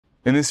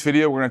In this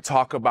video, we're going to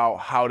talk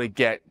about how to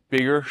get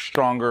bigger,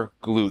 stronger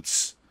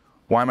glutes.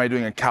 Why am I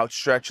doing a couch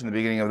stretch in the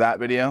beginning of that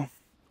video?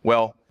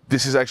 Well,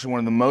 this is actually one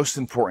of the most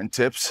important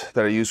tips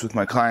that I use with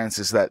my clients,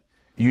 is that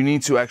you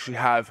need to actually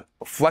have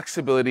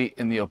flexibility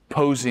in the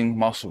opposing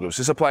muscle groups.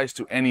 This applies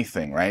to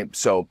anything, right?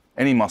 So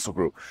any muscle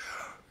group.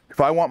 If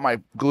I want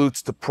my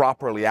glutes to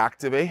properly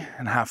activate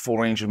and have full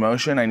range of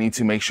motion, I need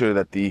to make sure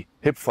that the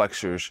hip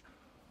flexors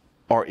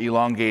are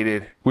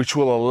elongated, which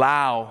will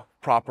allow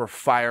proper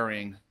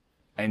firing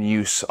and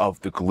use of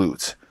the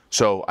glute.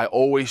 So I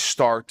always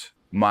start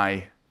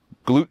my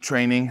glute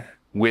training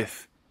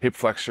with hip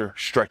flexor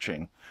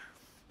stretching.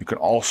 You can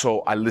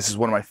also, this is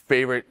one of my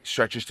favorite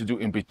stretches to do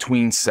in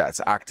between sets,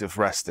 active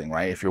resting,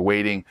 right? If you're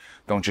waiting,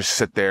 don't just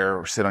sit there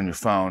or sit on your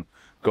phone.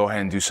 Go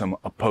ahead and do some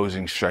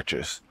opposing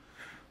stretches,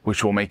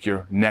 which will make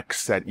your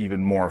next set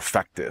even more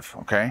effective,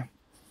 okay?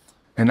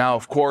 And now,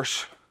 of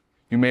course,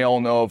 you may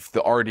all know of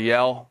the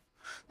RDL,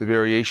 the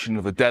variation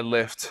of the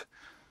deadlift,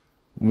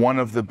 one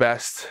of the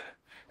best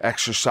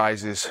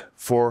exercises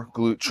for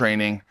glute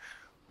training.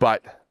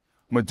 But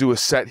I'm gonna do a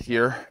set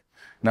here,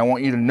 and I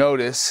want you to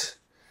notice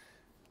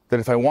that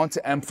if I want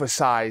to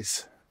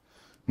emphasize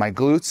my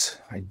glutes,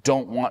 I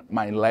don't want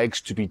my legs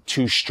to be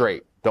too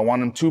straight. Don't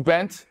want them too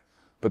bent,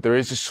 but there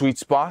is a sweet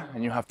spot,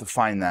 and you have to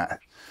find that.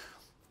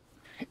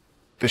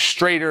 The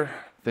straighter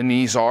the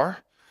knees are,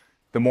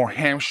 the more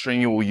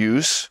hamstring you will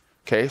use,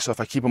 okay? So if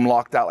I keep them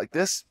locked out like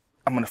this,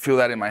 I'm gonna feel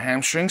that in my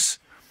hamstrings.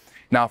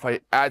 Now, if I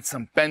add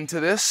some bend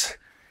to this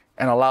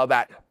and allow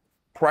that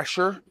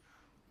pressure,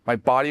 my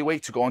body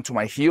weight to go into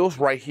my heels,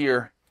 right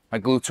here, my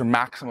glutes are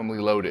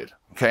maximally loaded,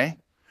 okay?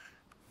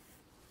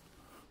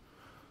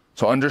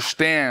 So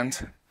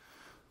understand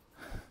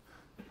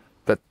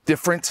that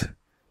different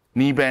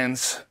knee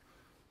bends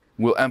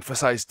will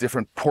emphasize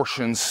different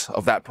portions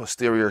of that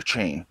posterior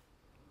chain.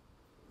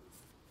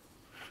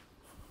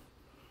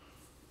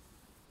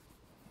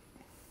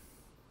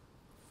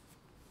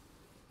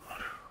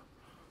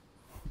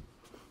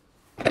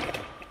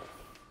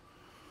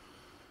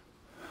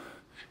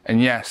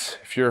 And yes,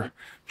 if you're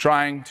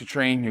trying to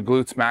train your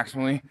glutes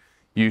maximally,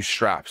 use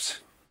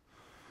straps.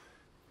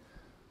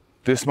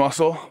 This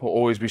muscle will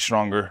always be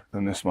stronger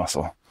than this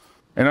muscle.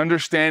 And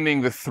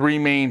understanding the three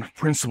main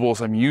principles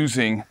I'm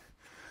using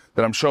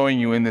that I'm showing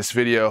you in this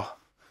video,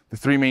 the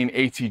three main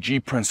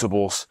ATG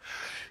principles,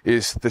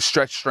 is the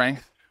stretch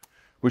strength,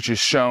 which is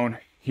shown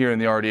here in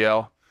the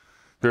RDL.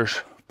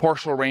 There's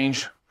partial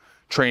range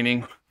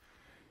training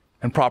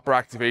and proper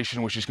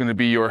activation, which is going to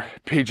be your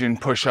pigeon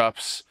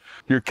push-ups,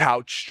 your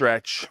couch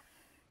stretch.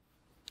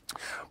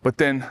 But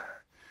then,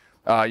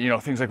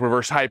 things like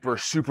reverse hyper,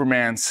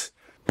 Supermans.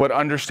 But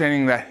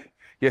understanding that,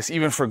 yes,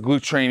 even for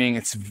glute training,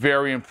 it's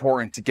very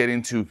important to get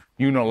into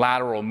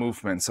unilateral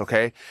movements,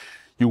 okay?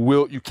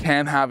 You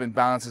can have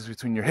imbalances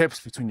between your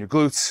hips, between your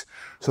glutes.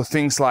 So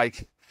things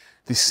like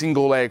the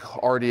single leg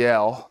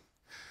RDL,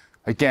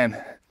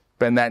 again,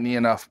 bend that knee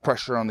enough,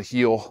 pressure on the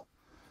heel,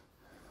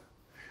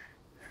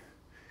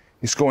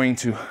 is going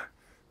to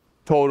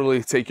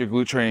totally take your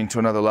glute training to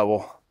another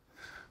level.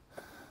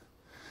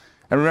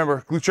 And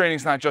remember, glute training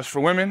is not just for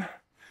women.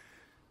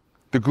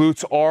 The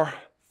glutes are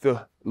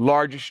the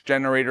largest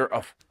generator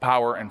of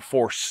power and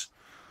force,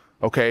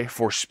 okay?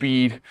 For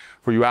speed,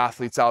 for you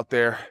athletes out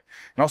there,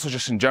 and also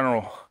just in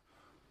general.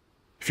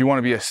 If you want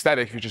to be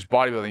aesthetic, if you're just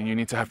bodybuilding, you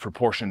need to have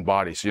proportioned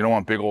bodies. So you don't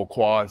want big old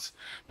quads,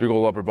 big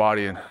old upper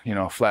body, and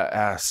flat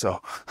ass.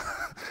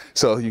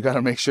 So you got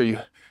to make sure you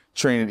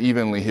train it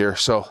evenly here.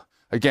 So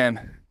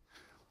again,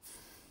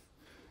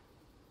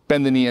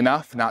 bend the knee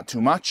enough, not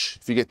too much.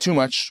 If you get too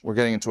much, we're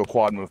getting into a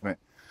quad movement.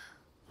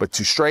 But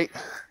too straight,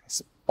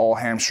 it's all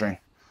hamstring.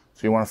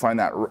 So you want to find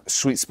that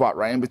sweet spot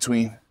right in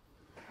between.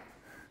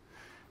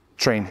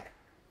 Train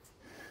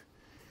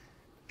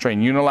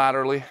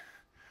unilaterally,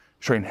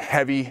 train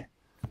heavy,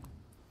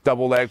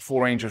 double leg, full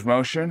range of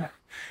motion,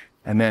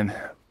 and then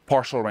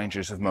partial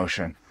ranges of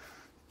motion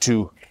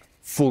to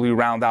fully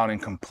round out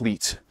and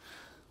complete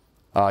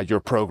your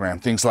program.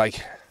 Things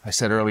like I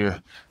said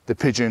earlier, the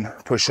pigeon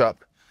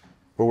push-up,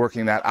 we're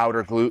working that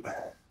outer glute,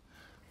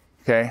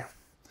 okay?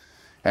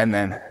 And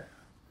then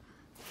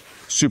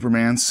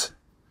Supermans,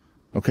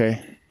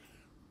 okay?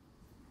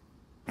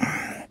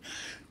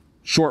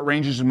 Short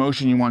ranges of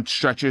motion, you want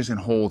stretches and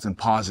holds and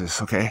pauses,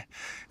 okay?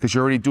 Because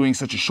you're already doing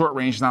such a short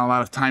range, not a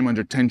lot of time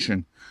under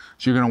tension.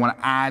 So you're gonna wanna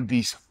add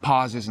these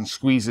pauses and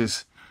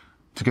squeezes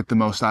to get the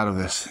most out of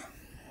this.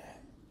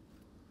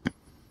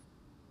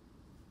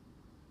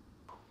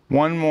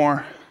 One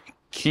more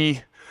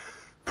key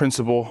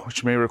principle,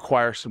 which may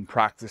require some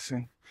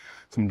practicing,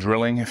 some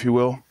drilling, if you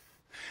will,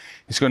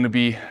 is going to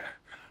be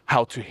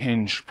how to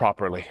hinge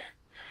properly.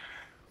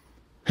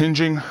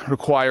 Hinging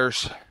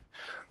requires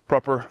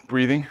proper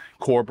breathing,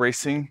 core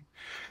bracing,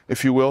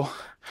 if you will.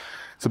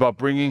 It's about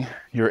bringing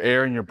your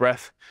air and your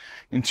breath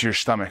into your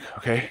stomach,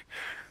 okay?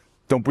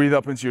 Don't breathe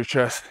up into your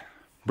chest.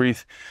 Breathe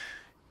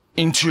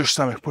into your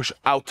stomach. Push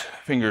out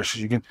fingers.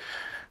 You can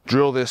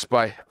drill this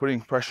by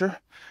putting pressure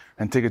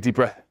and take a deep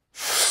breath.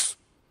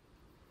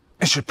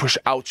 it should push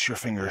out your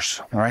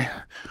fingers, all right?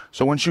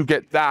 So once you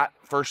get that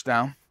first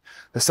down,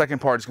 the second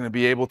part is going to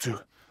be able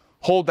to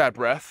hold that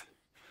breath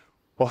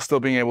while still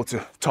being able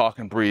to talk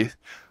and breathe.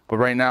 But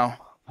right now,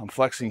 I'm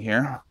flexing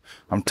here,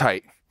 I'm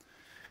tight.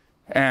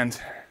 And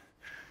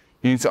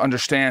you need to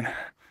understand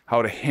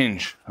how to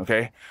hinge,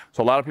 okay?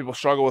 So a lot of people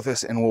struggle with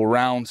this and will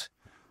round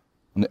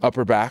on the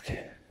upper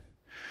back.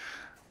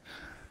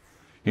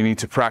 You need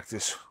to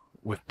practice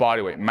with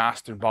body weight,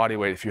 master body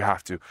weight if you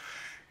have to.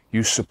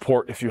 Use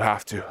support if you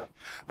have to.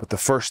 But the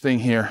first thing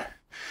here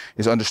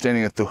is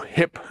understanding that the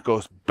hip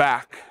goes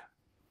back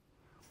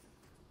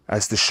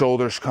as the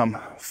shoulders come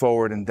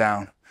forward and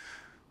down,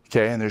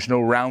 okay? And there's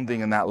no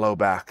rounding in that low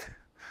back.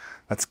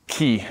 That's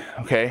key,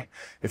 okay?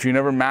 If you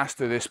never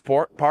master this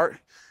part,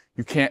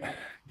 you can't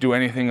do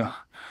anything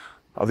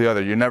of the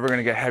other. You're never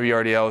gonna get heavy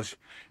RDLs.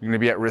 You're gonna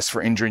be at risk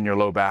for injuring your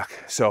low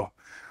back. So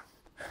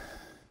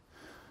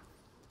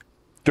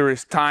there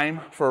is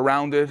time for a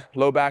rounded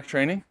low back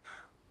training.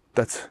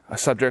 That's a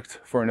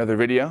subject for another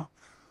video.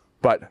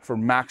 But for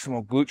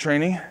maximal glute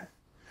training,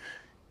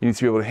 you need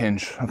to be able to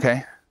hinge,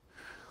 okay?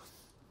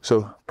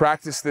 So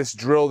practice this,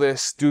 drill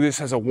this, do this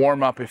as a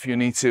warm-up if you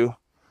need to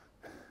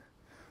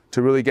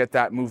really get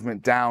that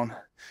movement down,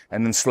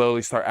 and then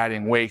slowly start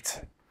adding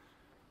weight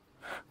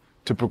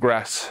to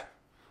progress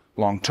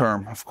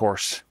long-term, of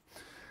course.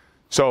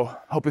 So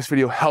hope this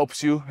video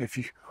helps you.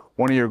 If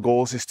one of your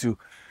goals is to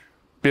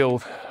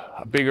build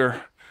a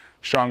bigger,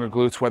 stronger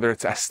glutes, whether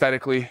it's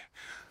aesthetically,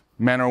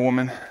 men or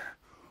women,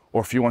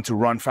 or if you want to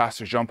run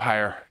faster, jump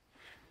higher,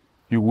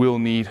 you will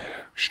need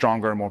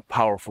stronger and more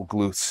powerful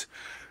glutes.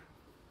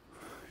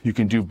 You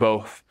can do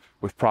both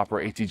with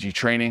proper ATG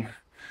training.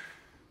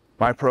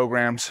 My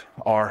programs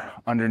are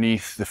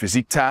underneath the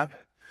Physique tab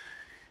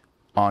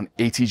on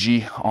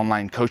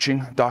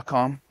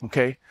atgonlinecoaching.com,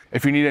 okay?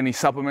 If you need any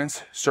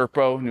supplements,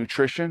 Surpo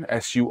Nutrition,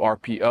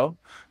 S-U-R-P-O,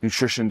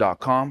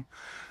 nutrition.com.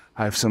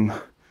 I have some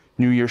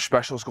New Year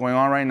specials going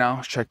on right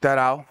now. Check that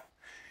out.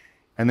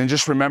 And then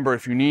just remember,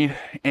 if you need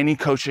any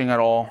coaching at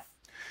all,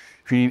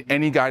 if you need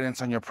any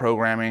guidance on your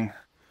programming,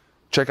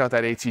 check out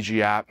that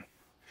ATG app.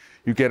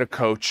 You get a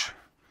coach,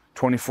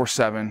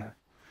 24/7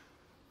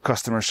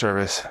 customer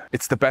service.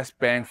 It's the best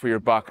bang for your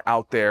buck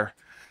out there.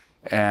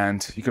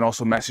 And you can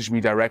also message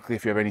me directly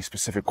if you have any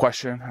specific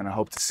question. And I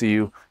hope to see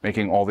you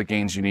making all the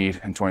gains you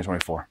need in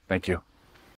 2024. Thank you.